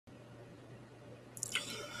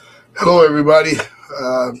Hello, everybody.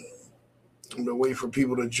 I'm going to wait for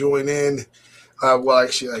people to join in. Well,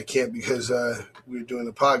 actually, I can't because we're doing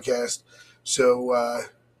a podcast. So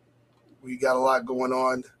we got a lot going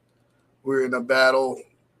on. We're in a battle,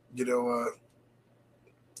 you know,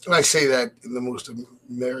 and I say that in the most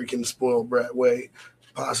American spoiled brat way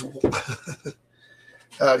possible.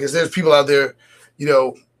 Because there's people out there, you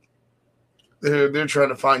know, they're trying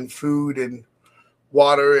to find food and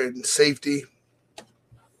water and safety.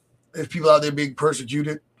 There's people out there being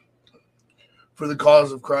persecuted for the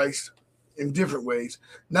cause of Christ in different ways,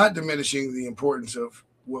 not diminishing the importance of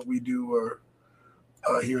what we do or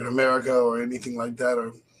here in America or anything like that,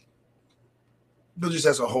 or just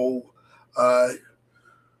as a whole. But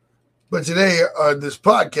today on this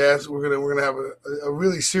podcast, we're gonna have a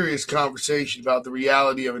really serious conversation about the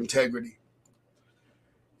reality of integrity.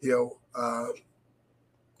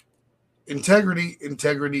 Integrity,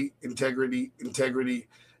 integrity, integrity, integrity,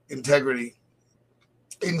 integrity,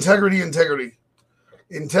 integrity, integrity.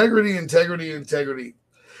 Integrity, integrity, integrity.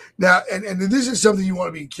 Now, and this is something you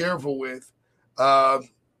want to be careful with out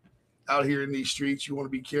here in these streets. You want to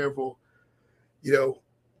be careful.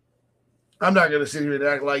 I'm not going to sit here and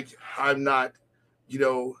act like I'm not,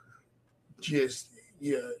 just,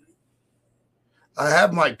 I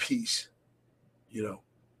have my peace,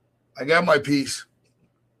 I got my peace.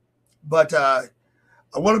 But I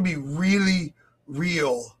want to be really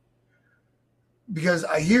real because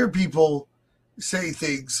I hear people say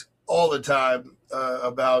things all the time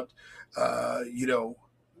about, what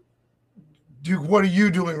are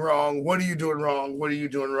you doing wrong? What are you doing wrong? What are you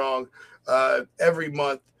doing wrong? Every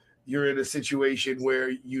month you're in a situation where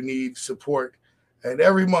you need support. And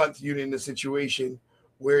every month you're in a situation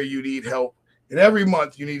where you need help. And every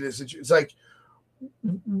month you need a situation. It's like,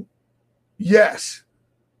 yes,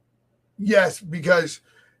 because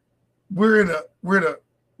we're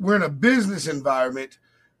in a business environment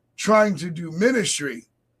trying to do ministry.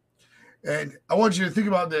 And I want you to think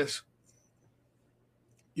about this.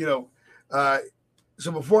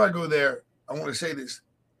 So before I go there, I want to say this.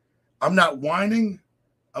 I'm not whining.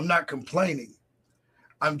 I'm not complaining.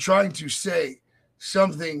 I'm trying to say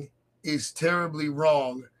something is terribly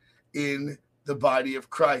wrong in the body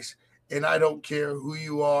of Christ. And I don't care who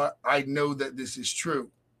you are. I know that this is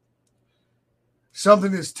true.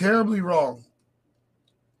 Something is terribly wrong.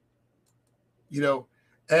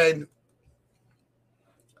 And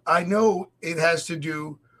I know it has to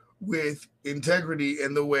do with integrity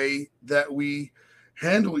and the way that we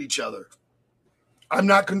handle each other. I'm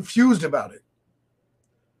not confused about it.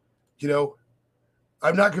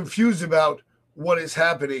 I'm not confused about what is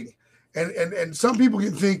happening. And some people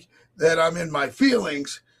can think that I'm in my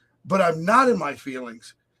feelings, but I'm not in my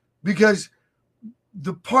feelings because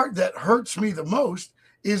the part that hurts me the most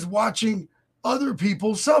is watching other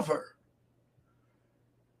people suffer.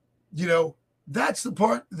 That's the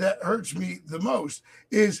part that hurts me the most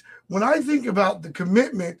is when I think about the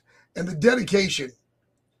commitment and the dedication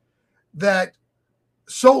that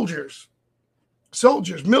soldiers,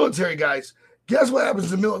 military guys, guess what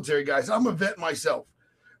happens to military guys? I'm a vet myself.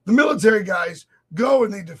 The military guys go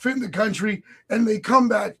and they defend the country and they come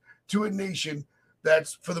back to a nation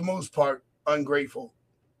that's, for the most part, ungrateful.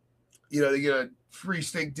 They get a free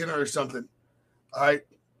steak dinner or something. All right.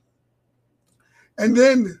 And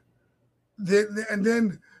then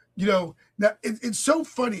now it's so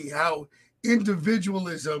funny how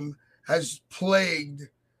individualism has plagued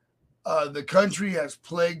the country, has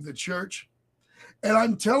plagued the church. And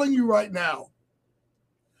I'm telling you right now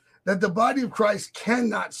that the body of Christ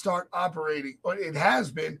cannot start operating, or it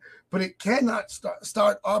has been, but it cannot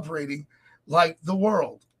start operating like the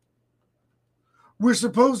world. We're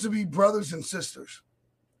supposed to be brothers and sisters.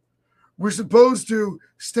 We're supposed to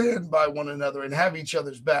stand by one another and have each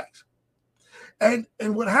other's backs. And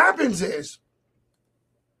what happens is,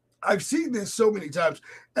 I've seen this so many times,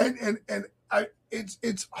 and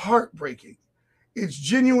it's heartbreaking. It's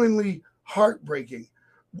genuinely heartbreaking.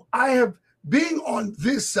 I have being on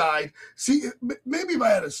this side. See, maybe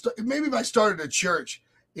if I started a church,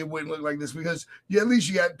 it wouldn't look like this because at least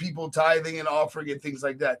you got people tithing and offering and things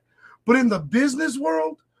like that. But in the business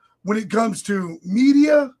world, when it comes to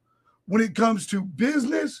media, when it comes to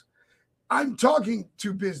business, I'm talking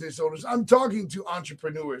to business owners. I'm talking to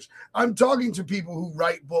entrepreneurs. I'm talking to people who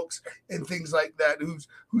write books and things like that,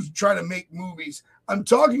 who's trying to make movies. I'm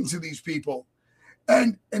talking to these people.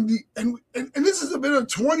 And this has been a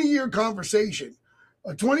 20-year conversation.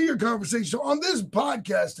 A 20-year conversation. So on this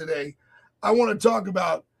podcast today, I want to talk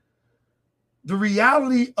about the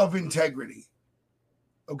reality of integrity.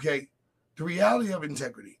 Okay? The reality of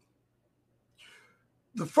integrity.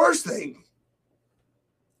 The first thing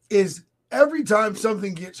is every time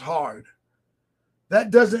something gets hard,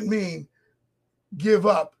 that doesn't mean give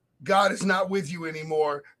up. God is not with you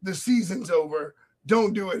anymore. The season's over.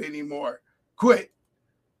 Don't do it anymore. Quit.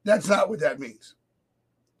 That's not what that means.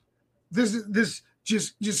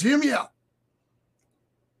 Just hear me out.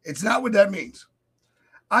 It's not what that means.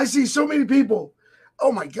 I see so many people,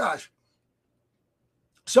 oh my gosh,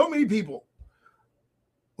 so many people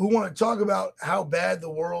who want to talk about how bad the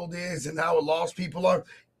world is and how lost people are.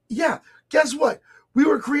 Yeah, guess what? We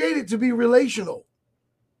were created to be relational.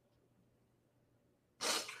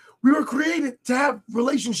 We were created to have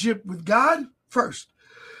relationship with God first.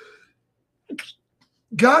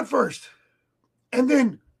 God first. And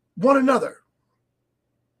then one another.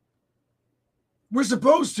 We're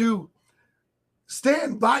supposed to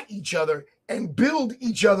stand by each other and build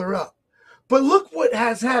each other up. But look what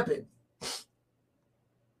has happened.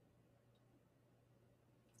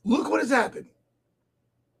 Look what has happened.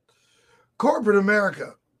 Corporate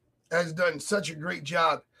America has done such a great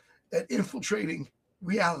job at infiltrating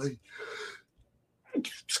reality.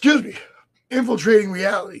 Excuse me. Infiltrating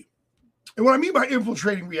reality. And what I mean by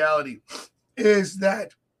infiltrating reality is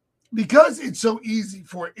that because it's so easy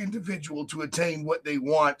for an individual to attain what they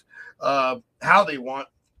want, how they want,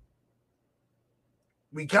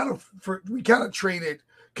 we kind of traded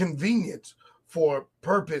convenience for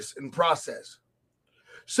purpose and process.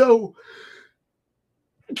 So,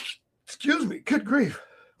 excuse me, good grief.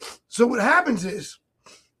 So what happens is,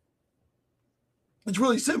 it's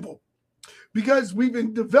really simple, because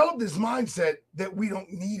we've developed this mindset that we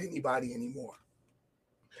don't need anybody anymore.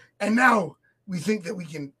 And now we think that we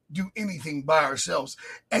can do anything by ourselves.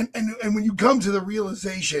 And when you come to the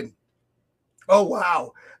realization, oh,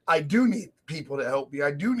 wow, I do need people to help me.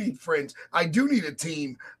 I do need friends. I do need a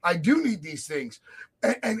team. I do need these things.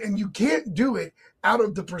 And you can't do it out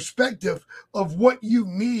of the perspective of what you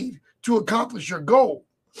need to accomplish your goal.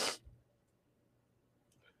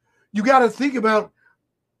 You got to think about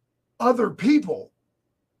other people.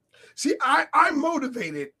 See, I'm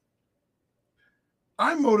motivated.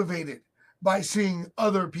 I'm motivated by seeing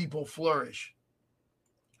other people flourish.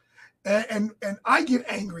 And I get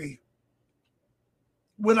angry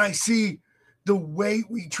when I see the way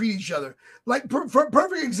we treat each other. Like,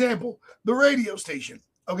 perfect example, the radio station,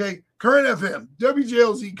 okay? Current FM,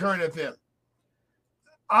 WJLZ Current FM.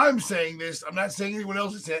 I'm saying this. I'm not saying anyone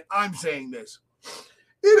else is saying. I'm saying this.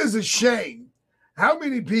 It is a shame how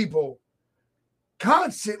many people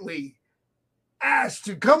constantly ask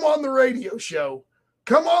to come on the radio show,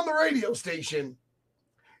 come on the radio station,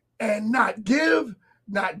 and not give,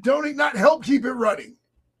 not donate, not help keep it running.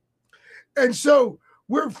 And so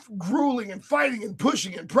we're grueling and fighting and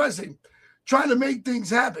pushing and pressing, trying to make things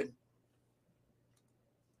happen.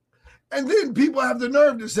 And then people have the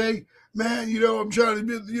nerve to say, man, I'm trying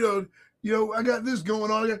to be, I got this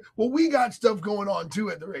going on. Well, we got stuff going on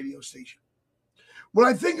too at the radio station. When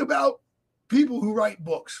I think about people who write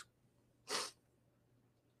books,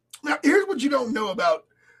 now here's what you don't know about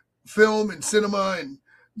film and cinema and,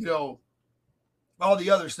 all the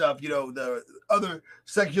other stuff, the other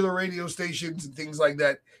secular radio stations and things like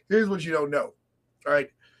that. Here's what you don't know. All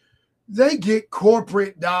right. They get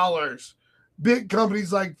corporate dollars, big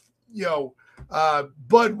companies like,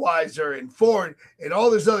 Budweiser and Ford and all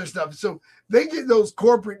this other stuff. So they get those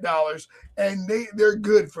corporate dollars and they're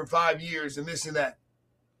good for 5 years and this and that.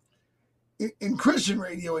 In Christian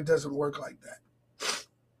radio, it doesn't work like that.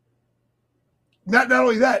 Not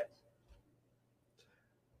only that,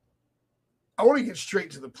 I want to get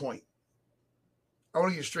straight to the point.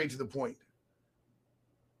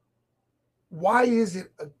 Why is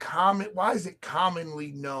it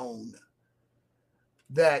commonly known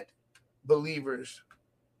that believers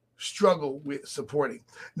struggle with supporting?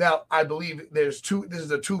 Now, I believe this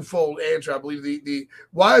is a twofold answer. I believe the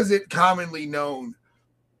why is it commonly known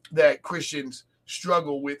that Christians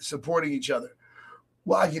struggle with supporting each other?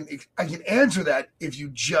 Well, I can answer that if you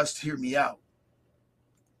just hear me out.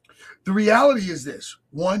 The reality is this.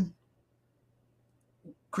 One,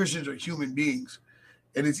 Christians are human beings,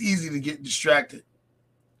 and it's easy to get distracted.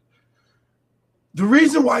 The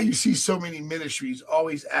reason why you see so many ministries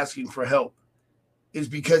always asking for help is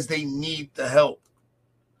because they need the help.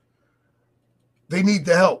 They need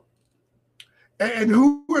the help. And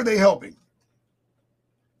who are they helping?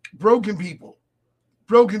 Broken people,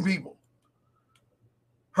 hurting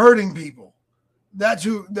people. That's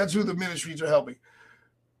who the ministries are helping.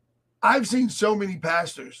 I've seen so many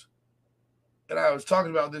pastors, and I was talking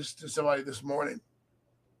about this to somebody this morning.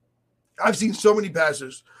 I've seen so many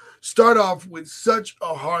pastors start off with such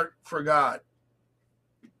a heart for God.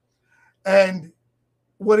 And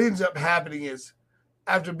what ends up happening is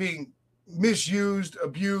after being misused,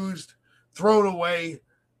 abused, thrown away,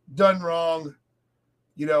 done wrong,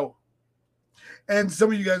 you know. And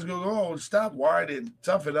some of you guys go, oh, stop whining,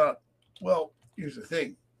 toughen up. Well, here's the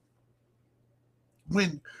thing.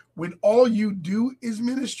 When all you do is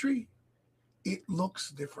ministry, it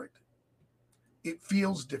looks different. It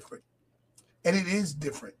feels different. And it is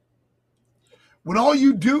different. When all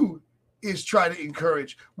you do is try to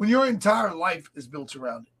encourage, when your entire life is built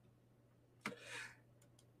around it.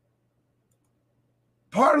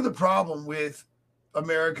 Part of the problem with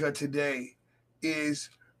America today is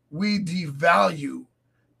we devalue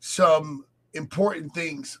some important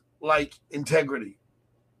things like integrity.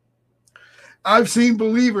 I've seen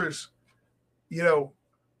believers,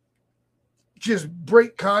 just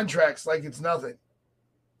break contracts like it's nothing.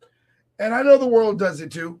 And I know the world does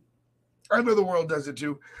it too.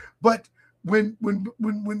 But when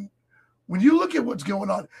you look at what's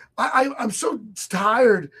going on, I'm so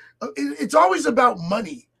tired. It's always about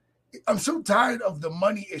money. I'm so tired of the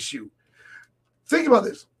money issue. Think about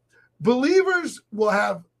this. Believers will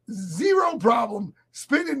have zero problem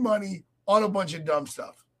spending money on a bunch of dumb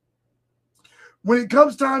stuff. When it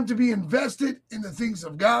comes time to be invested in the things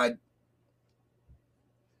of God,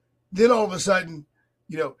 then all of a sudden,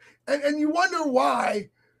 and you wonder why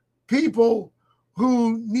people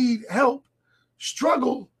who need help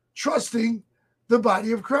struggle trusting the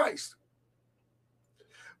body of Christ.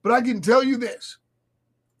 But I can tell you this.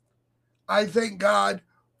 I thank God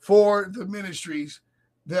for the ministries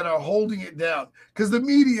that are holding it down, because the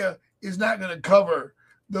media is not going to cover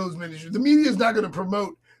those ministries. The media is not going to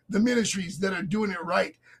promote the ministries that are doing it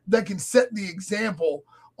right, that can set the example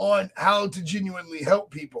on how to genuinely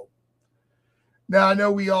help people. Now, I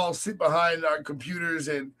know we all sit behind our computers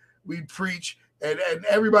and we preach, and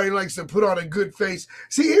everybody likes to put on a good face.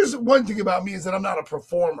 See, here's one thing about me is that I'm not a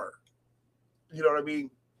performer. You know what I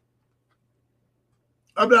mean?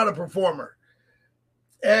 I'm not a performer.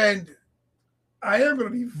 And I am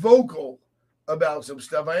going to be vocal about some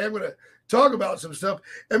stuff. I am going to talk about some stuff.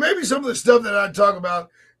 And maybe some of the stuff that I talk about,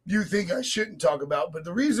 you think I shouldn't talk about. But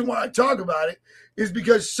the reason why I talk about it is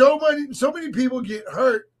because so many people get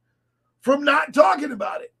hurt from not talking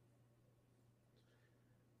about it.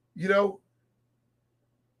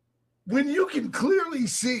 When you can clearly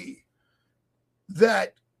see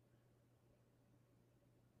that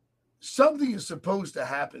something is supposed to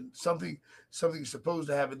happen, something is supposed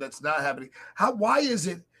to happen that's not happening. Why is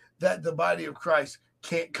it that the body of Christ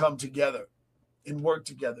can't come together and work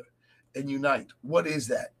together and unite? What is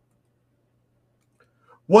that?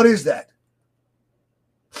 What is that?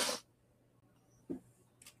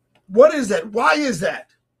 What is that? Why is that?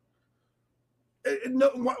 And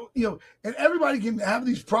everybody can have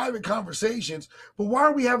these private conversations, but why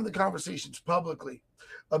are we having the conversations publicly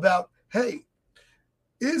about, hey,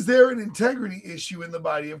 is there an integrity issue in the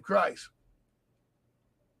body of Christ?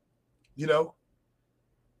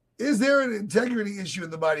 Is there an integrity issue in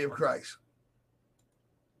the body of Christ?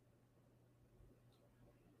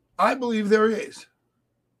 I believe there is.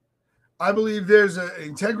 I believe there's an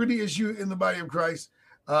integrity issue in the body of Christ.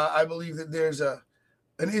 I believe that there's an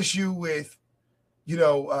issue with,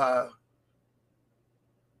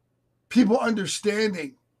 people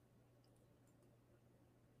understanding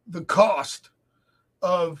the cost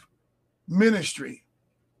of ministry.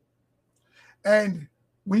 And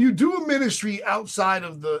when you do a ministry outside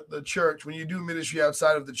of the church,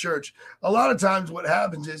 a lot of times what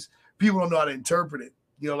happens is people don't know how to interpret it.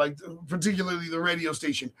 Like particularly the radio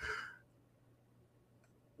station.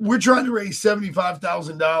 We're trying to raise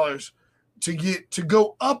 $75,000 to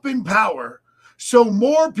go up in power so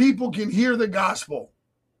more people can hear the gospel.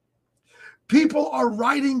 People are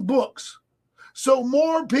writing books so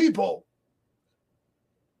more people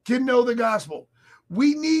can know the gospel.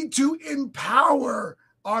 We need to empower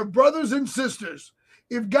our brothers and sisters.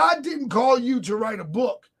 If God didn't call you to write a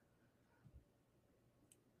book,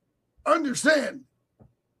 understand,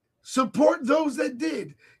 support those that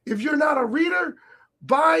did. If you're not a reader,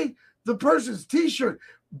 buy the person's t-shirt,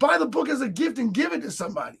 buy the book as a gift and give it to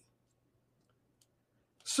somebody.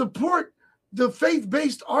 Support the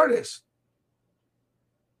faith-based artists.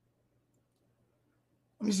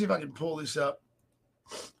 Let me see if I can pull this up.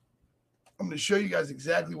 I'm going to show you guys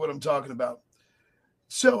exactly what I'm talking about.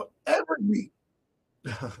 So every week,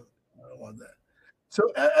 I don't want that.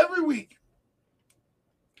 So every week,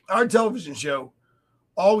 our television show,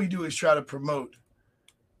 all we do is try to promote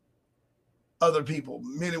other people,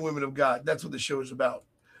 men and women of God. That's what the show is about.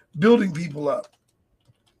 Building people up.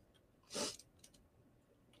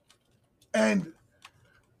 And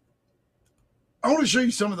I want to show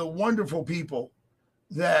you some of the wonderful people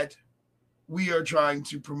that we are trying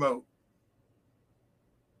to promote.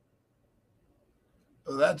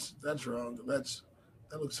 Oh, that's wrong. That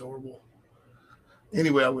looks horrible.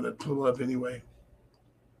 Anyway, I'm going to pull it up anyway.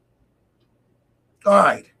 All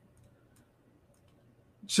right.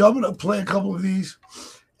 So I'm going to play a couple of these,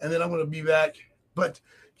 and then I'm going to be back. But,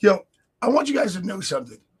 I want you guys to know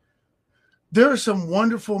something. There are some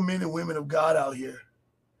wonderful men and women of God out here,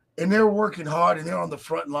 and they're working hard, and they're on the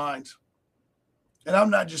front lines. And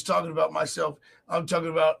I'm not just talking about myself. I'm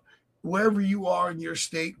talking about wherever you are in your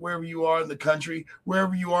state, wherever you are in the country,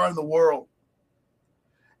 wherever you are in the world.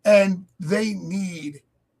 And they need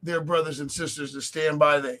their brothers and sisters to stand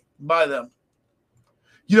by them.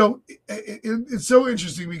 It's so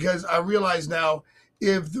interesting because I realize now,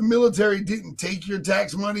 if the military didn't take your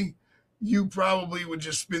tax money, you probably would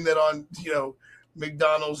just spend that on,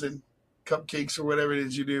 McDonald's and cupcakes or whatever it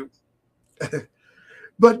is you do.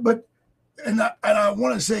 but I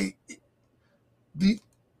want to say the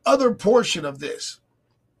other portion of this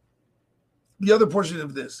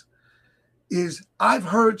is I've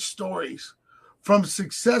heard stories from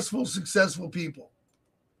successful people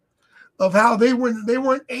of how they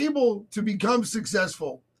weren't able to become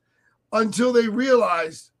successful until they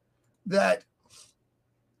realized that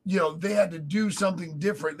they had to do something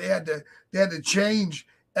different. They had to change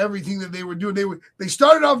everything that they were doing. They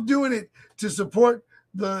started off doing it to support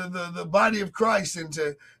the body of Christ and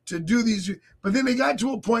to do these, but then they got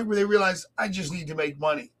to a point where they realized, I just need to make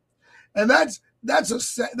money. And that's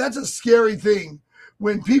a scary thing,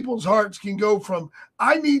 when people's hearts can go from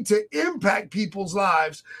I need to impact people's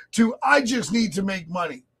lives to I just need to make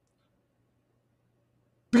money.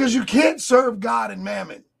 Because you can't serve God and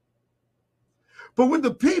mammon. But with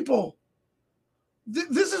the people,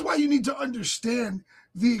 this is why you need to understand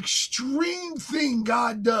the extreme thing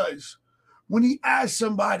God does when he asks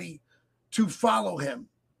somebody to follow him.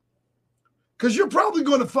 Because you're probably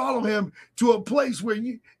going to follow him to a place where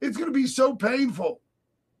it's going to be so painful,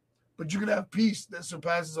 but you're going to have peace that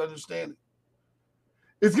surpasses understanding.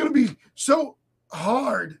 It's going to be so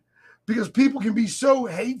hard because people can be so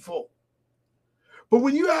hateful. But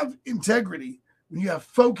when you have integrity, when you have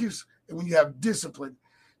focus, and when you have discipline,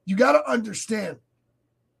 you got to understand,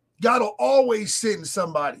 God will always send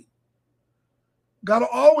somebody. God will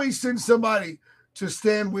always send somebody to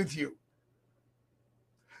stand with you.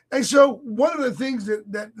 And so one of the things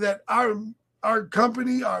that our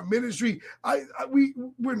company, our ministry,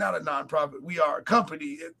 we're not a nonprofit. We are a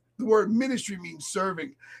company. The word ministry means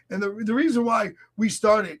serving. And the reason why we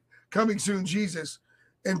started Coming Soon Jesus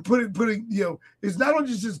and putting is not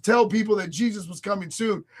only just tell people that Jesus was coming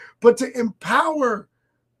soon, but to empower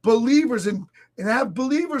believers and have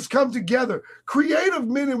believers come together, creative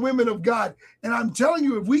men and women of God. And I'm telling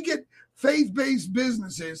you, if we get faith-based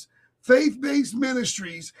businesses, faith-based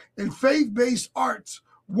ministries, and faith-based arts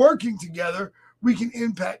working together, we can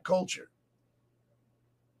impact culture.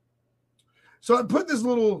 So I put this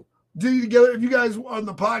little ditty together. If you guys on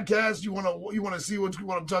the podcast, you want to see what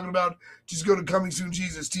I'm talking about, just go to Coming Soon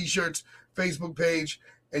Jesus T-shirts Facebook page,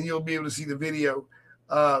 and you'll be able to see the video.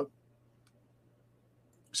 So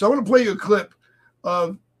I'm going to play you a clip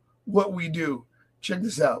of what we do. Check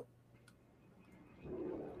this out.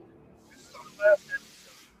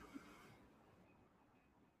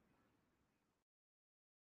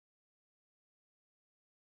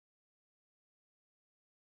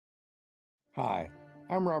 Hi,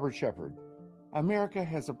 I'm Robert Shepard. America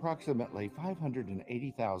has approximately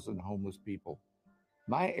 580,000 homeless people.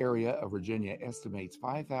 My area of Virginia estimates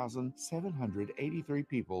 5,783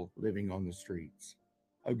 people living on the streets.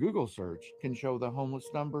 A Google search can show the homeless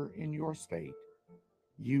number in your state.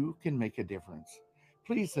 You can make a difference.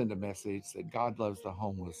 Please send a message that God loves the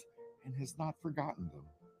homeless and has not forgotten them.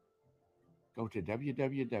 Go to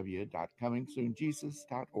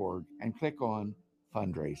www.comingsoonjesus.org and click on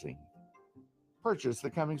Fundraising. Purchase the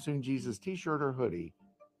Coming Soon Jesus t-shirt or hoodie.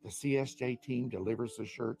 The CSJ team delivers the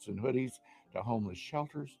shirts and hoodies to homeless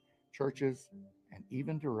shelters, churches, and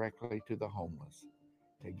even directly to the homeless.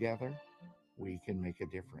 Together, we can make a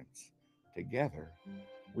difference. Together,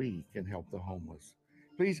 we can help the homeless.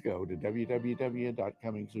 Please go to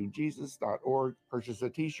www.comingsoonjesus.org. Purchase a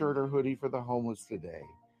t-shirt or hoodie for the homeless today.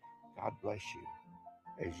 God bless you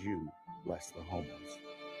as you bless the homeless.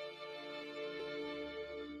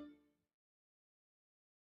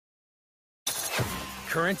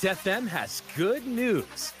 Current FM has good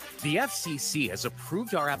news. The FCC has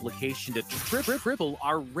approved our application to triple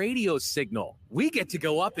our radio signal. We get to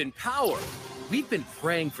go up in power. We've been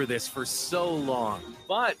praying for this for so long,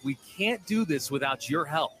 but we can't do this without your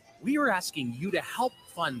help. We are asking you to help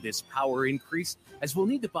fund this power increase, as we'll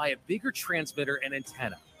need to buy a bigger transmitter and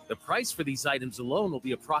antenna. The price for these items alone will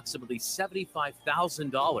be approximately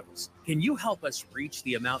 $75,000. Can you help us reach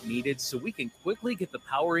the amount needed so we can quickly get the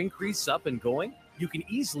power increase up and going? You can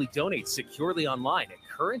easily donate securely online at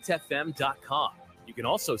currentfm.com. You can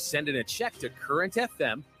also send in a check to Current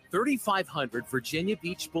FM, 3500 Virginia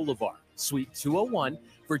Beach Boulevard, Suite 201,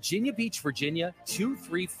 Virginia Beach, Virginia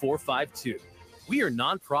 23452. We are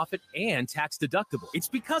nonprofit and tax deductible. It's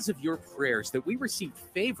because of your prayers that we received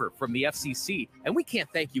favor from the FCC, and we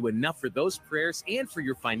can't thank you enough for those prayers and for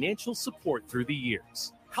your financial support through the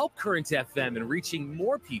years. Help Current FM in reaching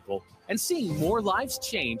more people and seeing more lives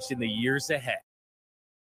changed in the years ahead.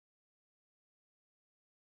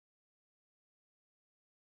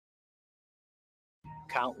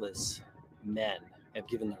 Countless men have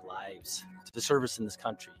given their lives to the service in this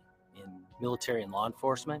country, in military and law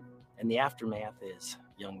enforcement, and the aftermath is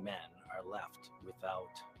young men are left without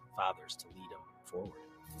fathers to lead them forward.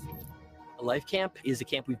 A life camp is a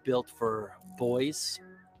camp we've built for boys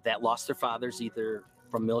that lost their fathers either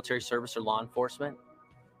from military service or law enforcement.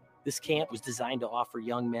 This camp was designed to offer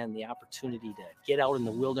young men the opportunity to get out in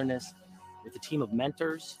the wilderness with a team of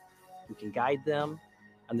mentors who can guide them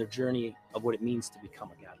on their journey of what it means to become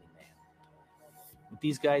a godly man. What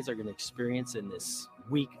these guys are going to experience in this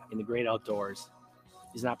week in the great outdoors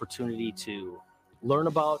is an opportunity to learn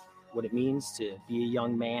about what it means to be a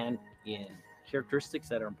young man in characteristics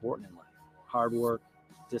that are important in life. Hard work,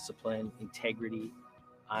 discipline, integrity,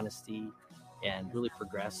 honesty, and really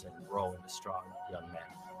progress and grow into strong young men.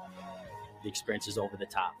 The experience is over the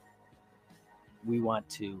top. We want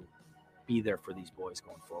to be there for these boys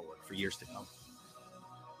going forward for years to come.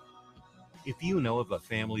 If you know of a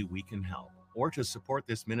family we can help, or to support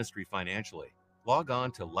this ministry financially, log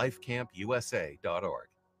on to lifecampusa.org.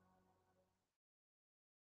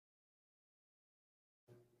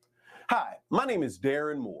 Hi, my name is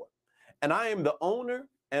Darren Moore, and I am the owner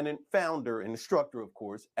and founder and instructor, of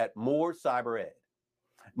course, at Moore Cyber Ed.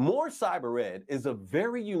 Moore Cyber Ed is a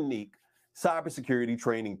very unique cybersecurity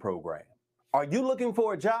training program. Are you looking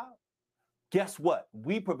for a job? Guess what?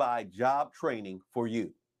 We provide job training for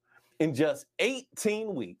you. In just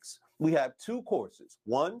 18 weeks, we have 2 courses.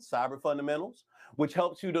 One, Cyber Fundamentals, which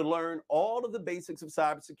helps you to learn all of the basics of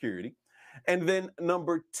cybersecurity. And then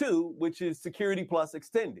number 2, which is Security Plus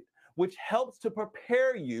Extended, which helps to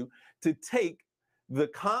prepare you to take the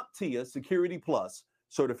CompTIA Security Plus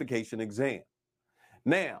certification exam.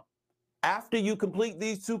 Now, after you complete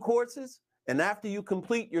these 2 courses and after you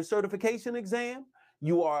complete your certification exam,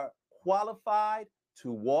 you are qualified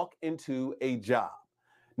to walk into a job.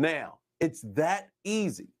 Now, it's that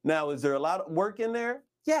easy. Now, is there a lot of work in there?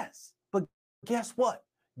 Yes, but guess what?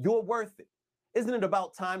 You're worth it. Isn't it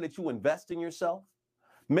about time that you invest in yourself?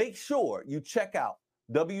 Make sure you check out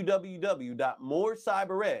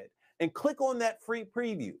www.moorecybered and click on that free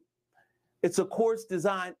preview. It's a course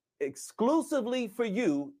designed exclusively for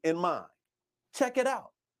you in mind. Check it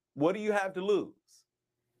out. What do you have to lose?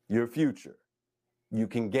 Your future. You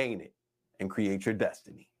can gain it and create your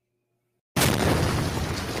destiny.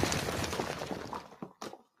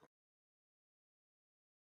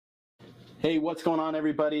 Hey, what's going on,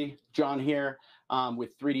 everybody? John here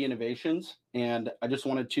with 3D Innovations, and I just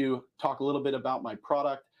wanted to talk a little bit about my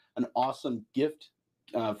product, an awesome gift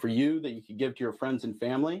for you that you can give to your friends and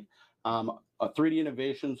family. 3D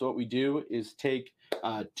Innovations, what we do is take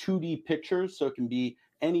 2D pictures, so it can be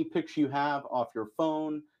any picture you have off your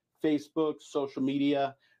phone, Facebook, social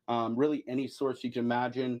media, really any source you can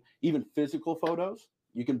imagine, even physical photos.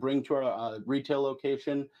 You can bring to our retail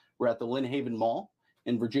location. We're at the Lynn Haven Mall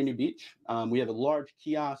in Virginia Beach. We have a large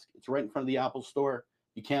kiosk. It's right in front of the Apple Store.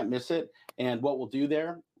 You can't miss it. And what we'll do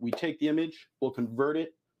there, we take the image, we'll convert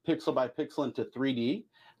it pixel by pixel into 3D.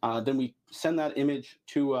 Then we send that image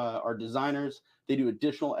to our designers. They do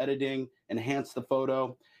additional editing, enhance the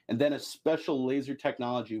photo, and then a special laser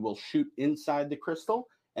technology will shoot inside the crystal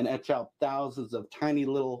and etch out thousands of tiny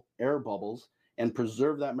little air bubbles and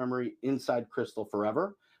preserve that memory inside crystal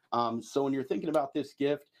forever. So when you're thinking about this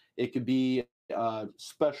gift, it could be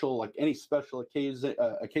special, like any special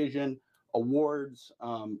occasion, awards,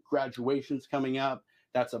 graduations coming up.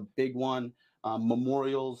 That's a big one.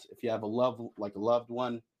 Memorials, if you have a loved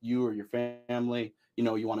one, you or your family,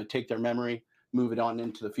 you want to take their memory, move it on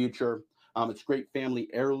into the future. It's great family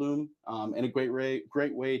heirloom and a great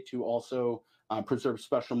way to also preserve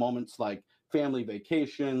special moments like family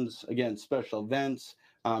vacations, again, special events,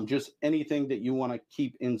 just anything that you want to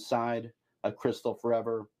keep inside a crystal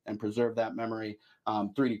forever and preserve that memory.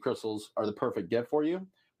 3D crystals are the perfect gift for you.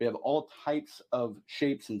 We have all types of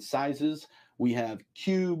shapes and sizes. We have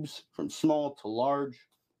cubes from small to large.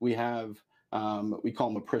 We have, we call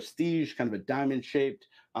them a prestige, kind of a diamond shaped.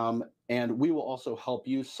 And we will also help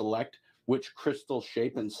you select which crystal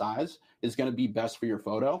shape and size is going to be best for your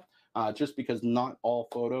photo, just because not all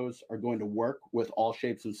photos are going to work with all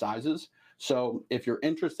shapes and sizes. So if you're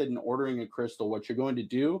interested in ordering a crystal, what you're going to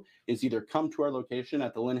do is either come to our location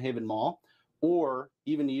at the Lynn Haven Mall, or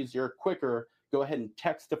even easier, quicker, go ahead and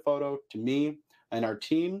text a photo to me and our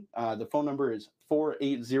team. The phone number is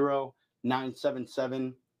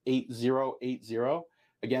 480-977-8080.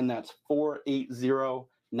 Again, that's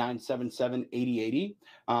 480-977-8080.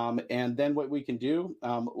 And then what we can do,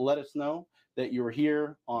 let us know that you were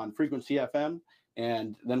here on Frequency FM,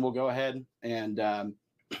 and then we'll go ahead and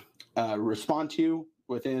respond to you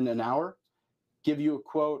within an hour, give you a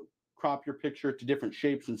quote, crop your picture to different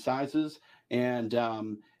shapes and sizes, and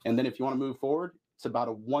then if you want to move forward, it's about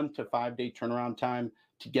a 1 to 5 day turnaround time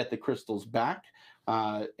to get the crystals back,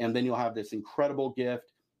 and then you'll have this incredible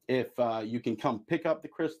gift. If you can come pick up the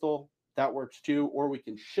crystal, that works too, or we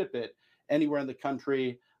can ship it anywhere in the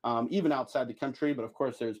country, even outside the country, but of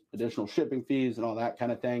course there's additional shipping fees and all that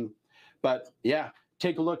kind of thing. But yeah,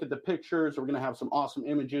 take a look at the pictures. We're going to have some awesome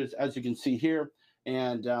images, as you can see here.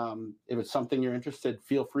 And if it's something you're interested,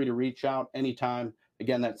 feel free to reach out anytime.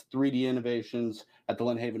 Again, that's 3D Innovations at the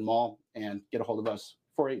Lynn Haven Mall, and get a hold of us,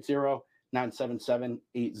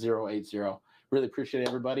 480-977-8080. Really appreciate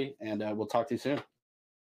everybody, and we'll talk to you soon.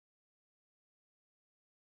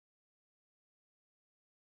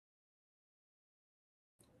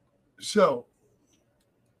 So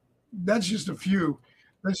that's just a few.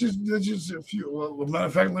 That's just a few. Well, matter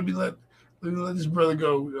of fact, let me let this brother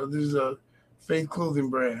go. This is a Faith Clothing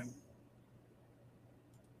brand.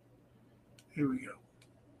 Here we go.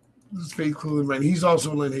 This is Faith Clothing brand. He's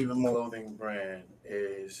also Lynn Haven Mall. Clothing brand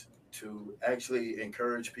is to actually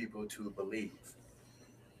encourage people to believe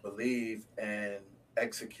and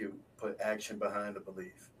execute, put action behind the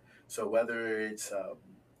belief. So whether it's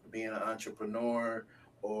being an entrepreneur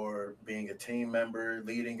or being a team member,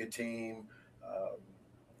 leading a team,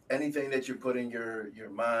 anything that you're putting your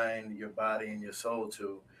mind, your body, and your soul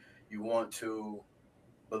to, you want to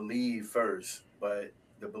believe first. But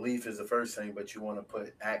the belief is the first thing, but you want to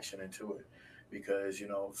put action into it, because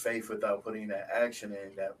faith without putting that action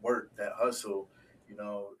in, that work, that hustle,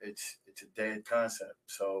 it's a dead concept.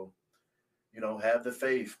 So have the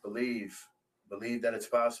faith, believe that it's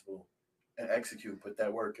possible, and execute, put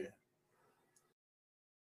that work in.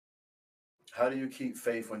 How do you keep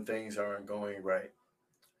faith when things aren't going right?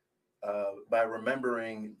 By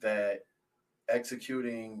remembering that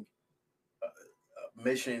executing a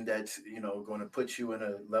mission that's going to put you in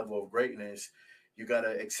a level of greatness, you got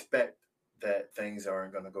to expect that things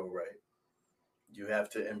aren't going to go right. You have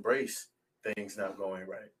to embrace things not going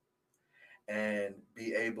right and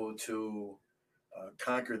be able to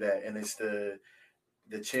conquer that. And it's the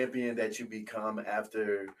champion that you become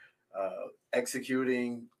after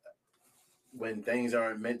executing when things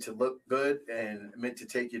aren't meant to look good and meant to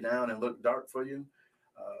take you down and look dark for you.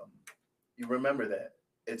 You remember that.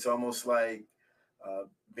 It's almost like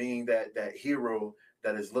being that hero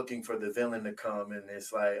that is looking for the villain to come, and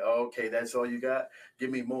it's like, oh, okay, that's all you got? Give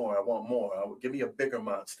me more. I want more. Give me a bigger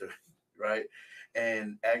monster, right?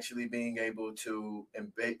 And actually being able to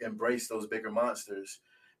embrace those bigger monsters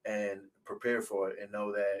and prepare for it, and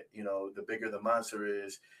know that, the bigger the monster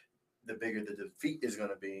is, the bigger the defeat is going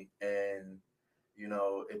to be. And,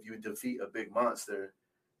 if you defeat a big monster,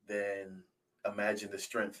 then imagine the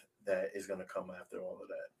strength that is going to come after all of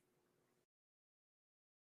that.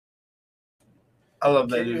 I love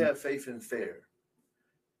that. Can you have faith in fear?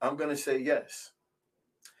 I'm going to say yes,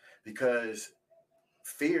 because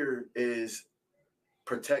fear is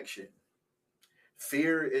protection.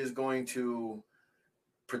 Fear is going to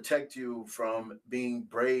protect you from being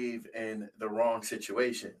brave in the wrong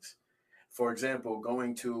situations. For example,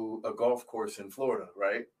 going to a golf course in Florida,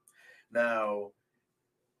 right? Now,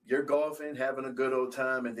 you're golfing, having a good old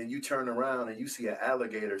time, and then you turn around and you see an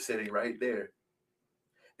alligator sitting right there.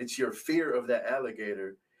 It's your fear of that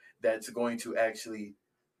alligator that's going to actually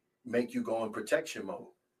make you go in protection mode.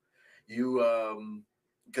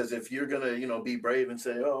 Because if you're going to, be brave and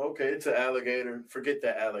say, oh, okay, it's an alligator, forget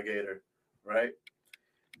that alligator, right?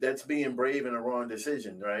 That's being brave in a wrong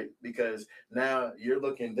decision, right? Because now you're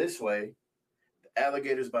looking this way, the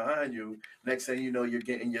alligator's behind you. Next thing you know, you're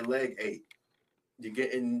getting your leg ate. You're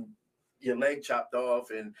getting your leg chopped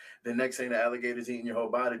off, and the next thing, the alligator's eating your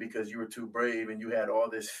whole body because you were too brave and you had all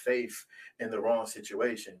this faith in the wrong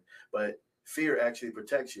situation. But fear actually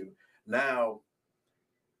protects you. Now,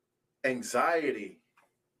 anxiety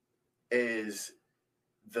is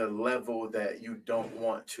the level that you don't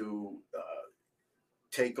want to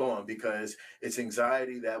take on, because it's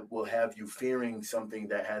anxiety that will have you fearing something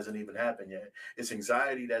that hasn't even happened yet. It's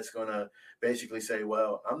anxiety that's going to basically say,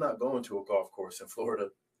 well, I'm not going to a golf course in Florida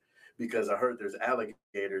because I heard there's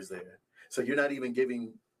alligators there. So you're not even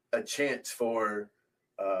giving a chance for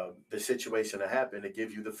the situation to happen to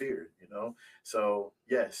give you the fear, you know? So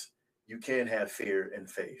yes, you can have fear and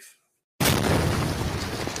faith.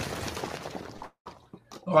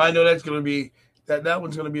 Oh, I know that's going to be that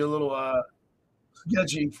one's going to be a little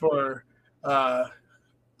sketchy for a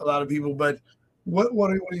lot of people, but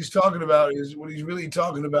what he's talking about is what he's really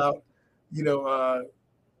talking about. You know,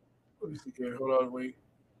 let me see here. Hold on, wait.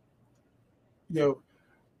 You know,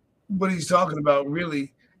 what he's talking about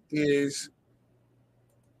really is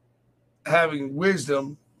having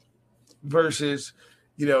wisdom versus,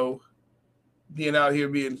 you know, being out here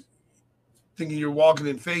thinking you're walking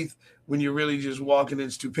in faith when you're really just walking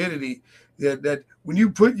in stupidity. That when you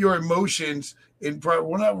put your emotions in,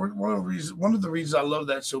 one of the reasons I love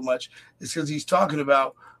that so much is because he's talking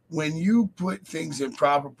about when you put things in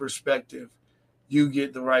proper perspective, you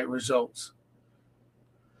get the right results.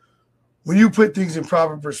 When you put things in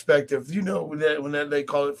proper perspective, you know, when they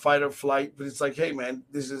call it fight or flight, but it's like, hey man,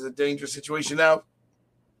 this is a dangerous situation. Now,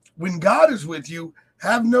 when God is with you,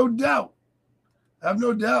 have no doubt. Have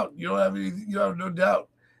no doubt. You don't have no doubt.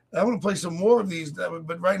 I want to play some more of these,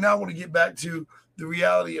 but right now I want to get back to the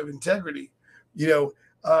reality of integrity. You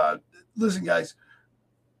know, listen, guys,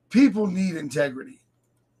 people need integrity.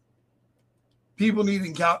 People need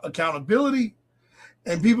accountability,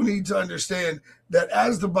 and people need to understand that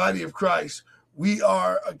as the body of Christ, we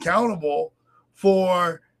are accountable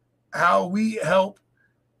for how we help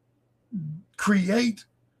create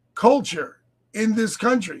culture in this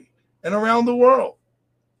country and around the world.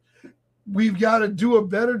 We've got to do a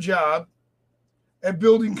better job at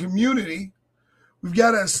building community. We've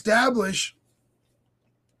got to establish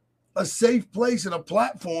a safe place and a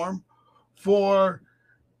platform for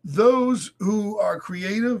those who are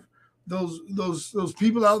creative, those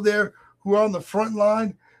people out there who are on the front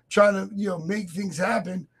line trying to, you know, make things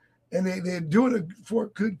happen, and they're doing it for a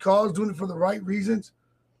good cause, doing it for the right reasons.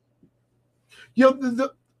 You know,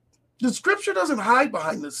 the scripture doesn't hide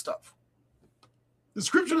behind this stuff. The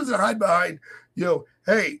scripture doesn't hide behind, you know,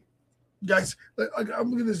 hey, guys, I'm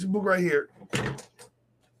looking at this book right here.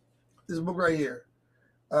 This book right here.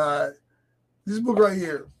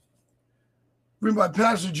 Written by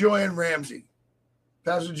Pastor Joanne Ramsey.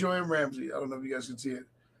 Pastor Joanne Ramsey. I don't know if you guys can see it.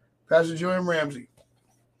 Pastor Joanne Ramsey.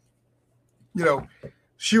 You know,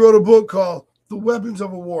 she wrote a book called The Weapons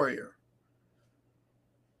of a Warrior.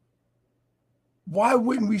 Why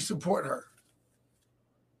wouldn't we support her?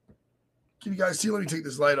 Can you guys see? Let me take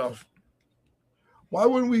this light off. Why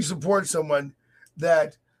wouldn't we support someone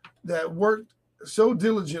that worked so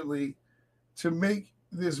diligently to make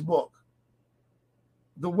this book,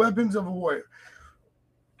 The Weapons of a Warrior?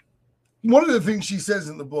 One of the things she says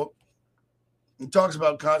in the book and talks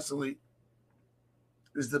about constantly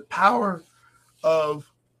is the power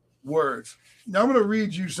of words. Now I'm going to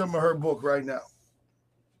read you some of her book right now.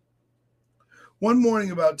 One morning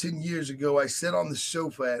about 10 years ago, I sat on the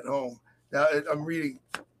sofa at home. Now I'm reading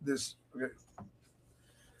this. Okay.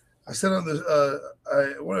 I sat on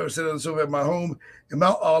the sofa at my home in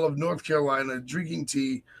Mount Olive, North Carolina, drinking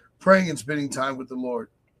tea, praying and spending time with the Lord.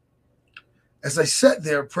 As I sat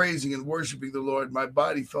there praising and worshiping the Lord, my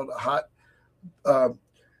body felt hot and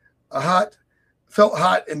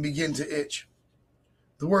began to itch.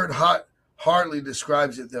 The word hot hardly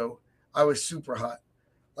describes it, though. I was super hot,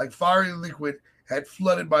 like fiery liquid had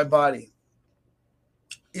flooded my body.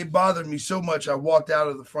 It bothered me so much I walked out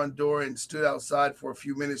of the front door and stood outside for a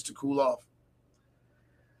few minutes to cool off.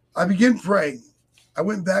 I began praying. I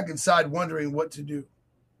went back inside wondering what to do.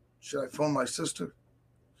 Should I phone my sister?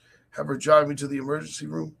 Have her drive me to the emergency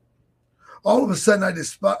room? All of a sudden, I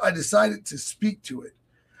decided to speak to it.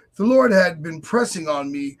 The Lord had been pressing on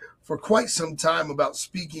me for quite some time about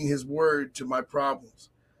speaking his word to my problems.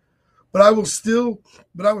 But I was still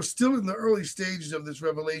in the early stages of this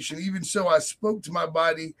revelation. Even so, I spoke to my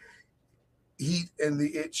body, heat, and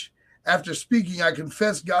the itch. After speaking, I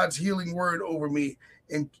confessed God's healing word over me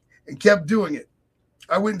and kept doing it.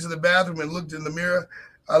 I went into the bathroom and looked in the mirror.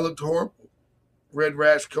 I looked horrible. Red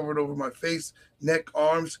rash covered over my face, neck,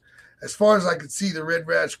 arms. As far as I could see, the red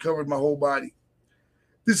rash covered my whole body.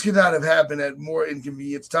 This could not have happened at more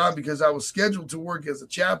inconvenient time because I was scheduled to work as a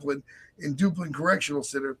chaplain in Duplin Correctional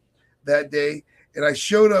Center that day, and I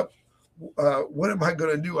showed up. What am I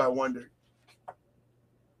going to do, I wondered.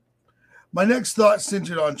 My next thought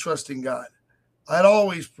centered on trusting God. I had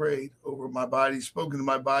always prayed over my body, spoken to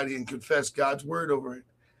my body, and confessed God's word over it.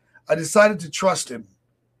 I decided to trust him.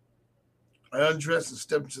 I undressed and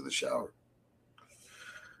stepped into the shower.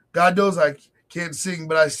 God knows I can't sing,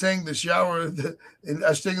 but I sang in the shower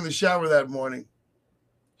that morning.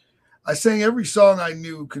 I sang every song I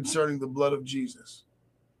knew concerning the blood of Jesus.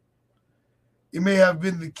 It may have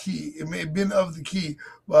been the key. It may have been of the key,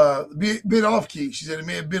 been off key. She said it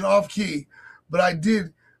may have been off key, but I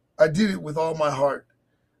did it with all my heart.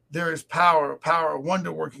 There is power,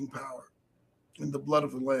 wonder-working power in the blood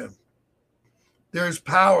of the Lamb. There is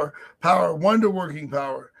power, wonder-working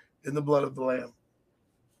power in the blood of the Lamb.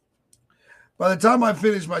 By the time I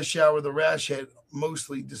finished my shower, the rash had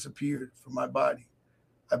mostly disappeared from my body.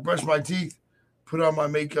 I brushed my teeth, put on my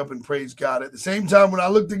makeup, and praised God. At the same time, when I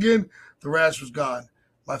looked again, the rash was gone.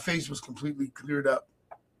 My face was completely cleared up.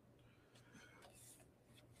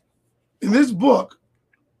 In this book,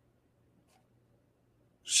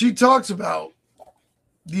 she talks about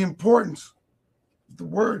the importance of the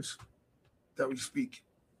words that we speak.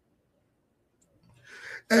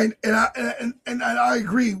 And I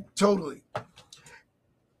agree totally.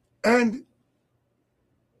 And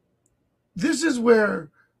this is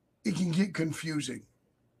where it can get confusing.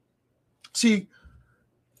 See,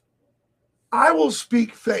 I will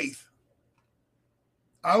speak faith.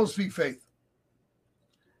 I will speak faith.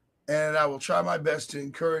 And I will try my best to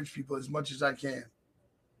encourage people as much as I can.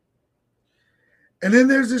 And then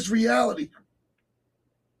there's this reality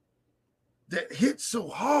that hits so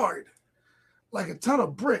hard, like a ton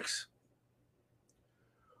of bricks,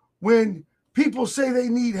 when people say they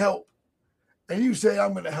need help and you say,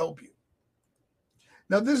 I'm going to help you.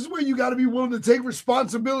 Now, this is where you got to be willing to take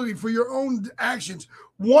responsibility for your own actions.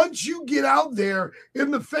 Once you get out there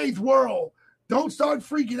in the faith world, don't start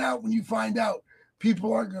freaking out when you find out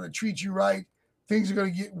people aren't going to treat you right. Things are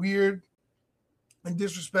going to get weird and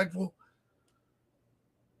disrespectful.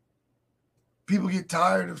 People get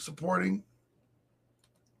tired of supporting.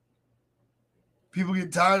 People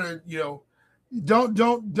get tired of,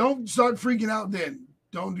 don't start freaking out then.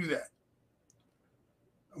 Don't do that.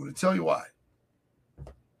 I'm going to tell you why.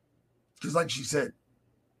 Because like she said,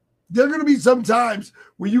 there are going to be some times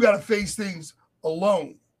where you got to face things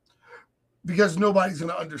alone because nobody's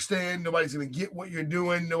going to understand. Nobody's going to get what you're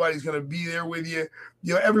doing. Nobody's going to be there with you.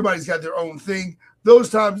 Everybody's got their own thing. Those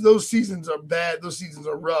times, those seasons are bad. Those seasons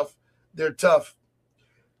are rough. They're tough.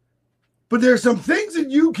 But there are some things that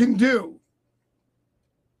you can do.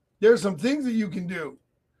 There are some things that you can do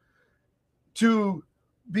to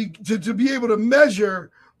be able to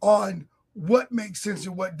measure on what makes sense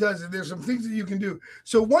and what doesn't. There's some things that you can do.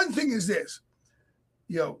 So one thing is this,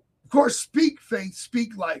 of course, speak faith,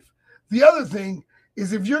 speak life. The other thing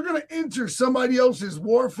is if you're going to enter somebody else's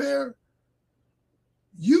warfare,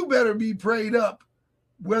 you better be prayed up,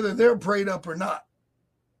 whether they're prayed up or not.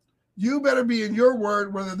 You better be in your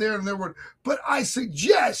word, whether they're in their word. But I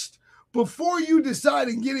suggest before you decide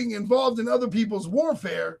in getting involved in other people's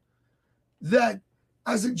warfare,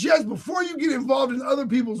 before you get involved in other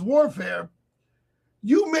people's warfare,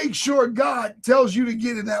 you make sure God tells you to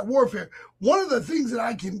get in that warfare. One of the things that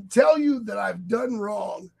I can tell you that I've done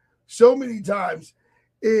wrong so many times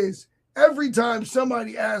is every time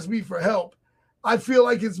somebody asks me for help, I feel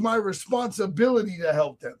like it's my responsibility to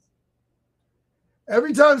help them.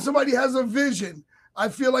 Every time somebody has a vision, I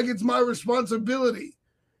feel like it's my responsibility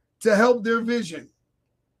to help their vision.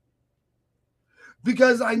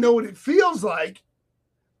 Because I know what it feels like.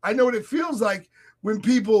 I know what it feels like when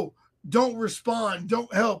people don't respond,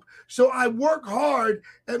 don't help. So I work hard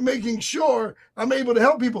at making sure I'm able to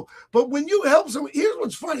help people. But when you help someone, here's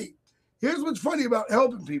what's funny. Here's what's funny about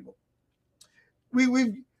helping people.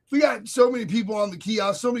 We got so many people on the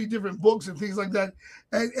kiosk, so many different books and things like that.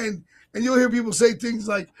 And you'll hear people say things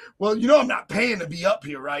like, well, I'm not paying to be up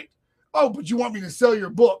here, right? Oh, but you want me to sell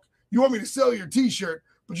your book. You want me to sell your t-shirt,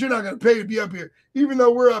 but you're not going to pay to be up here, even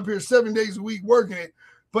though we're up here 7 days a week working it.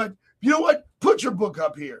 But you know what? Put your book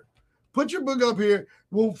up here. Put your book up here.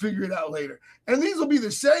 We'll figure it out later. And these will be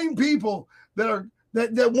the same people that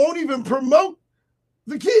won't even promote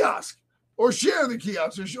the kiosk or share the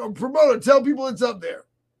kiosk or promote it. Tell people it's up there.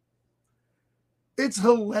 It's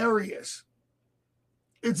hilarious.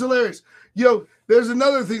 It's hilarious. There's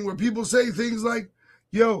another thing where people say things like,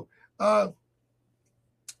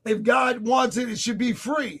 if God wants it, it should be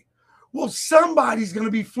free. Well, somebody's going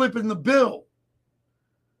to be flipping the bill.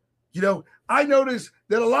 I notice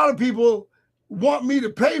that a lot of people want me to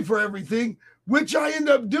pay for everything, which I end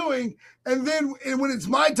up doing. And then when it's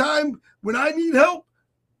my time, when I need help,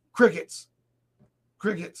 crickets.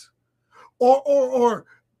 Or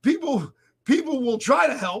people will try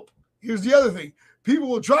to help. Here's the other thing. People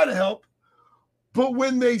will try to help, but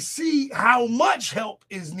when they see how much help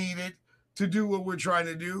is needed to do what we're trying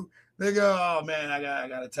to do, They go, oh man, I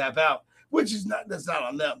gotta tap out, that's not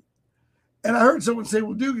on them. And I heard someone say,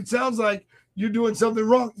 well, Duke, it sounds like you're doing something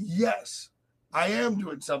wrong. Yes, I am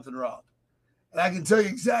doing something wrong. And I can tell you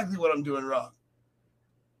exactly what I'm doing wrong.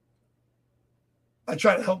 I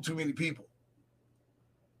try to help too many people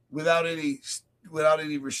without any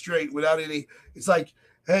restraint, it's like,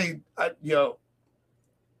 hey, I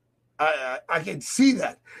can see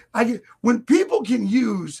that. When people can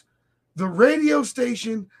use the radio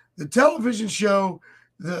station, the television show,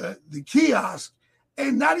 the kiosk,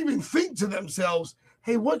 and not even think to themselves,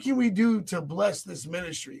 hey, what can we do to bless this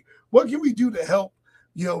ministry? What can we do to help,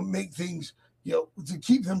 make things, to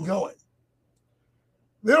keep them going?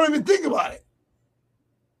 They don't even think about it.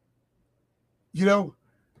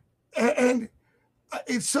 And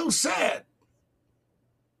it's so sad.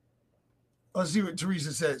 Let's see what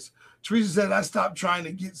Teresa says. Teresa said, I stopped trying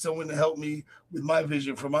to get someone to help me with my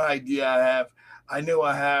vision for my idea I have. I know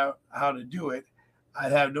I have how to do it.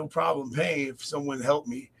 I'd have no problem paying if someone helped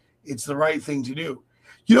me. It's the right thing to do.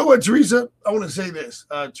 You know what, Teresa? I want to say this.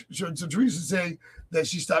 So Teresa's saying that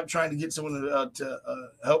she stopped trying to get someone to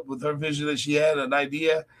help with her vision that she had, an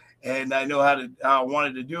idea, and I know how I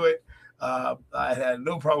wanted to do it. I had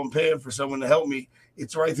no problem paying for someone to help me.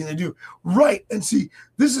 It's the right thing to do. Right. And see,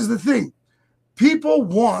 this is the thing. People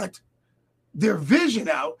want their vision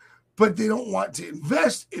out, but they don't want to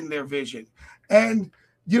invest in their vision. And,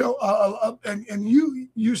 and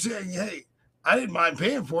you saying, hey, I didn't mind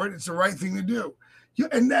paying for it. It's the right thing to do.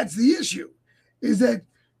 And that's the issue, is that,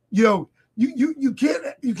 you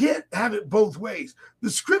can't have it both ways. The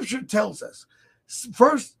scripture tells us,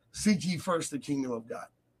 first, seek ye first the kingdom of God.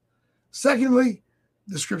 Secondly,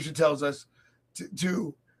 the scripture tells us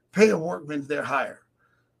to pay a workman their hire.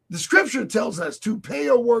 The scripture tells us to pay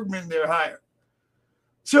a workman their hire.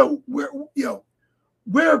 So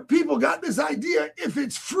where people got this idea, if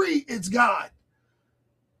it's free, it's God.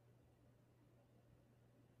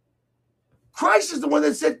 Christ is the one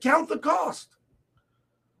that said, count the cost.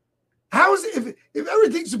 How is it if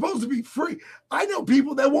everything's supposed to be free? I know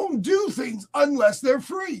people that won't do things unless they're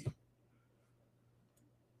free.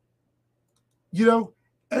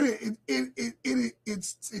 And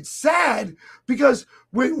it's sad because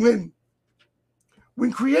when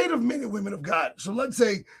creative men and women of God, so let's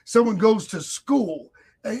say someone goes to school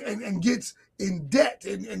and gets in debt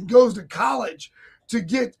and goes to college to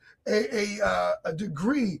get a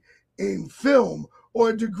degree in film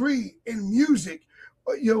or a degree in music,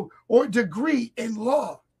 or a degree in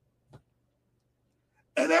law,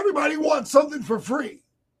 and everybody wants something for free.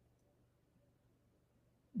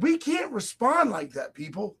 We can't respond like that,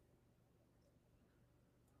 people.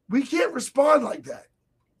 We can't respond like that.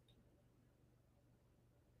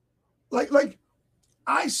 Like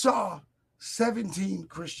I saw 17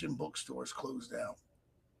 Christian bookstores close down.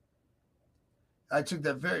 I took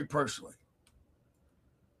that very personally.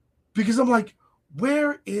 Because I'm like,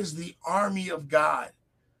 where is the army of God?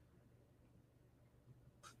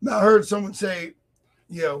 Now I heard someone say,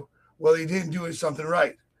 well, he didn't do something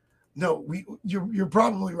right. No, you're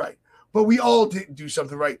probably right. But we all didn't do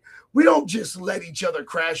something right. We don't just let each other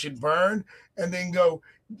crash and burn and then go,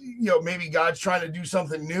 maybe God's trying to do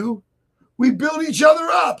something new. We build each other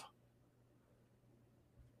up.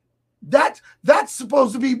 That's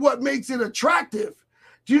supposed to be what makes it attractive.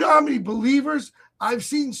 Do you know how many believers I've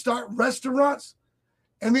seen start restaurants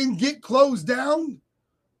and then get closed down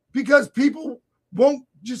because people won't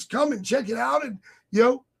just come and check it out? And,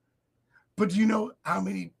 but do you know how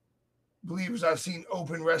many believers I've seen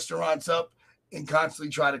open restaurants up and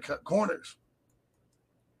constantly try to cut corners?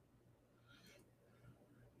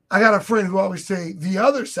 I got a friend who always say the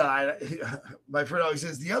other side. My friend always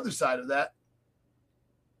says the other side of that.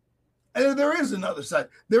 And there is another side.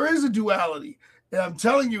 There is a duality. And I'm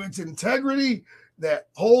telling you, it's integrity that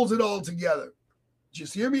holds it all together.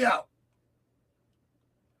 Just hear me out.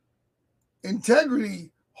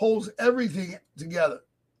 Integrity holds everything together.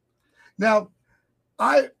 Now,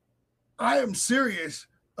 I am serious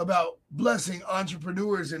about blessing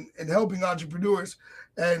entrepreneurs and helping entrepreneurs.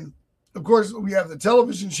 And of course, we have the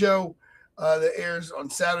television show that airs on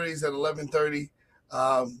Saturdays at 11:30.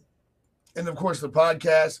 And of course, the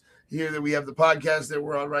podcast here that we have the podcast that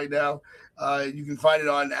we're on right now. You can find it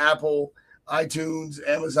on Apple, iTunes,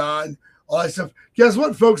 Amazon, all that stuff. Guess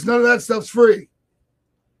what, folks? None of that stuff's free.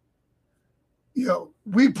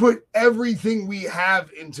 We put everything we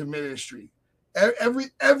have into ministry.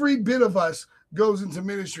 Every bit of us goes into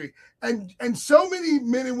ministry. And so many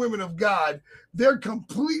men and women of God, they're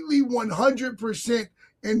completely 100%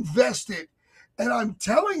 invested. And I'm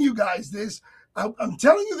telling you guys this. I'm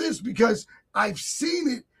telling you this because I've seen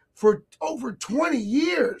it for over 20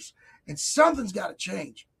 years. and something's got to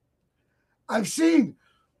change. I've seen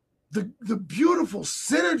the beautiful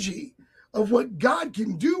synergy of what God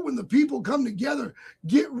can do when the people come together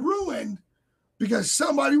get ruined because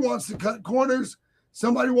somebody wants to cut corners,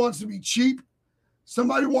 somebody wants to be cheap,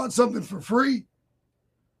 somebody wants something for free.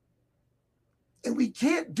 And we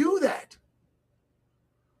can't do that.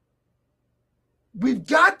 We've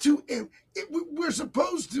got to, we're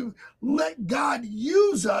supposed to let God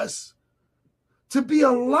use us to be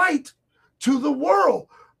a light to the world.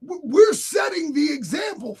 We're setting the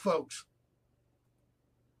example, folks.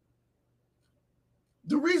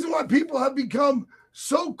 The reason why people have become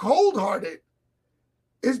so cold-hearted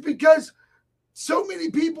is because so many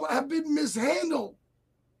people have been mishandled.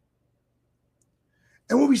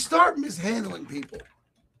 And when we start mishandling people,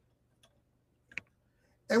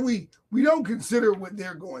 and we don't consider what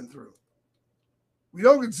they're going through, we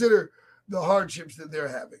don't consider the hardships that they're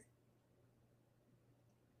having,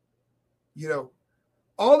 you know,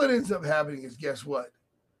 all that ends up happening is, guess what?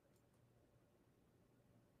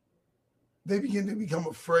 They begin to become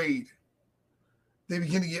afraid. They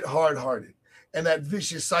begin to get hard-hearted. And that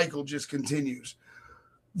vicious cycle just continues.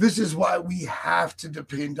 This is why we have to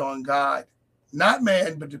depend on God. Not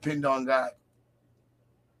man, but depend on God.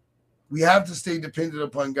 We have to stay dependent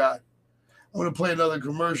upon God. I'm going to play another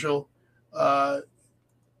commercial so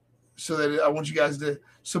that I want you guys to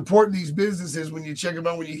support these businesses when you check them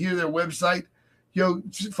out, when you hear their website.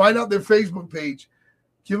 Find out their Facebook page.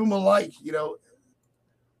 Give them a like,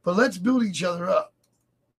 But let's build each other up.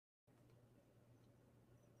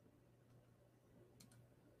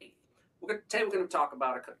 Today we're going to talk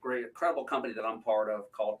about a great, incredible company that I'm part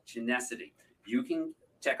of called Genesity. You can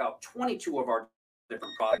check out 22 of our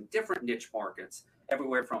different products, different niche markets,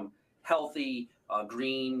 everywhere from healthy,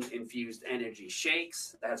 green infused energy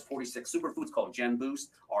shakes that has 46 superfoods called Gen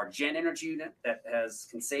Boost, our Gen Energy unit that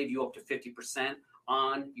can save you up to 50%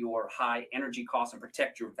 on your high energy costs and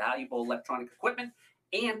protect your valuable electronic equipment,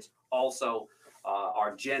 and also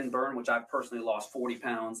our Gen Burn, which I've personally lost 40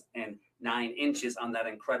 pounds and 9 inches on that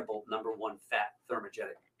incredible #1 fat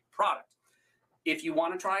thermogenic product. If you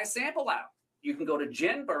want to try a sample out, you can go to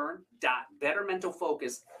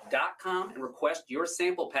genburn.bettermentalfocus.com and request your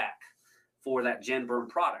sample pack for that Gen Burn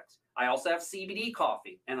product. I also have CBD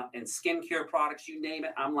coffee and skincare products, you name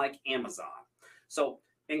it. I'm like Amazon. So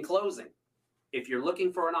in closing, if you're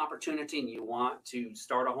looking for an opportunity and you want to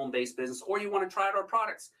start a home-based business or you want to try out our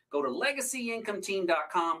products, go to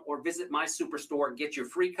legacyincometeam.com or visit my superstore. Get your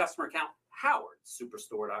free customer account,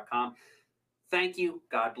 howardsuperstore.com. Thank you.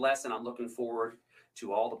 God bless. And I'm looking forward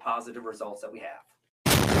to all the positive results that we have.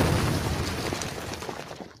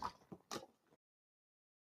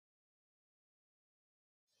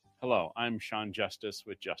 Hello, I'm Sean Justice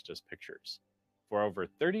with Justice Pictures. For over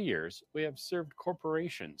 30 years, we have served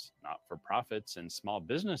corporations, not-for-profits, and small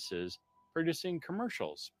businesses producing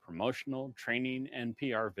commercials, promotional, training, and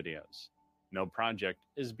PR videos. No project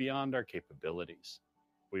is beyond our capabilities.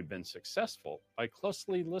 We've been successful by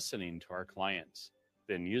closely listening to our clients,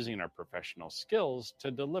 then using our professional skills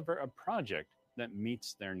to deliver a project that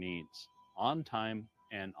meets their needs, on time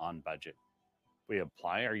and on budget. We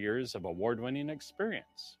apply our years of award-winning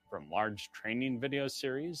experience, from large training video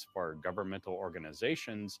series for governmental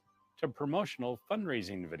organizations to promotional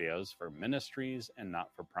fundraising videos for ministries and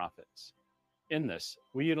not-for-profits. In this,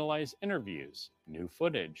 we utilize interviews, new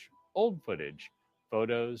footage, old footage,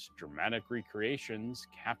 photos, dramatic recreations,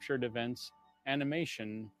 captured events,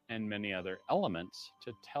 animation, and many other elements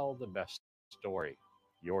to tell the best story,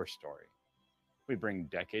 your story. We bring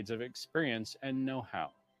decades of experience and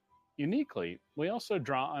know-how. Uniquely, we also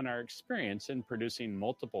draw on our experience in producing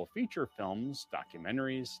multiple feature films,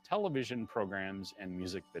 documentaries, television programs, and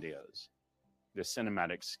music videos. The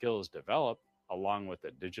cinematic skills developed, along with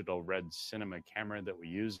the digital red cinema camera that we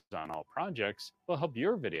use on all projects, will help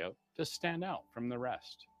your video to stand out from the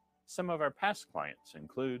rest. Some of our past clients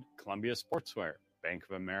include Columbia Sportswear, Bank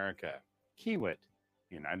of America, Kiewit,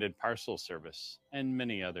 United Parcel Service, and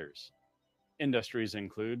many others. Industries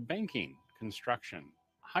include banking, construction,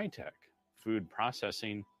 high-tech, food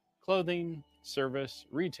processing, clothing, service,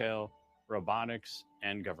 retail, robotics,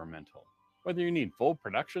 and governmental. Whether you need full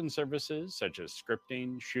production services such as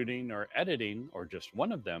scripting, shooting, or editing, or just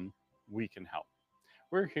one of them, we can help.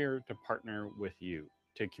 We're here to partner with you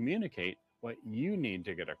to communicate what you need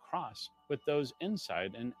to get across with those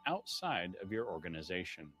inside and outside of your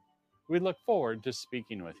organization. We look forward to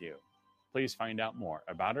speaking with you. Please find out more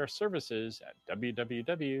about our services at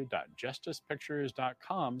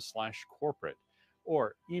www.justicepictures.com/corporate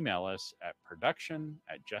or email us at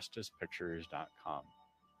production@justicepictures.com.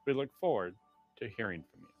 We look forward to hearing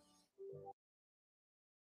from you.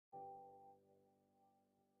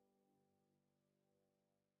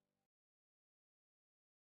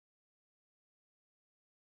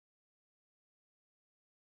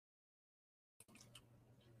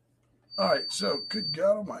 All right. So, good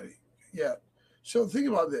God Almighty. Yeah. So, think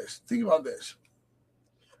about this. Think about this.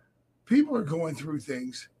 People are going through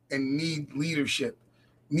things and need leadership,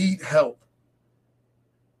 need help.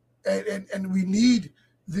 And we need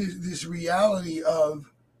this reality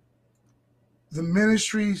of the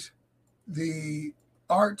ministries, the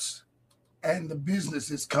arts, and the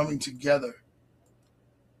businesses coming together.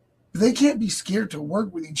 They can't be scared to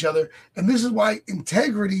work with each other. And this is why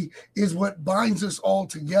integrity is what binds us all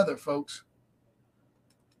together, folks.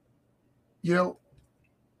 You know,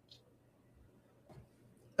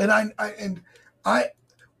 and I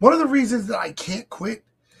one of the reasons that I can't quit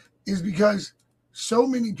is because so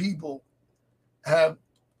many people have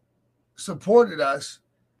supported us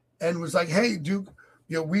and was like, hey, Duke,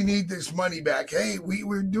 you know, we need this money back. Hey,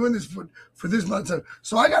 we're doing this for this month.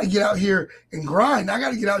 So I got to get out here and grind. I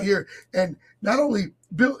got to get out here and not only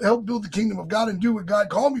help build the kingdom of God and do what God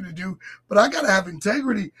called me to do, but I got to have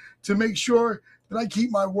integrity to make sure that I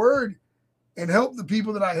keep my word and help the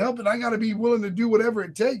people that I help. And I got to be willing to do whatever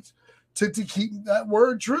it takes to keep that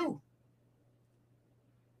word true.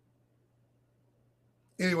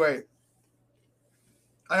 Anyway,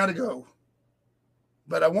 I got to go.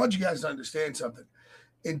 But I want you guys to understand something.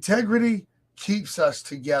 Integrity keeps us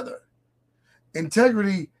together.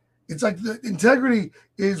 Integrity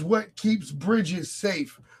is what keeps bridges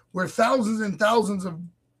safe, where thousands and thousands of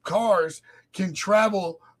cars can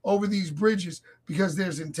travel over these bridges because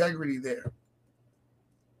there's integrity there.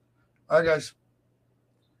 All right, guys.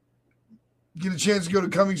 Get a chance to go to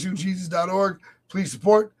comingsoonjesus.org. Please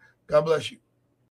support. God bless you.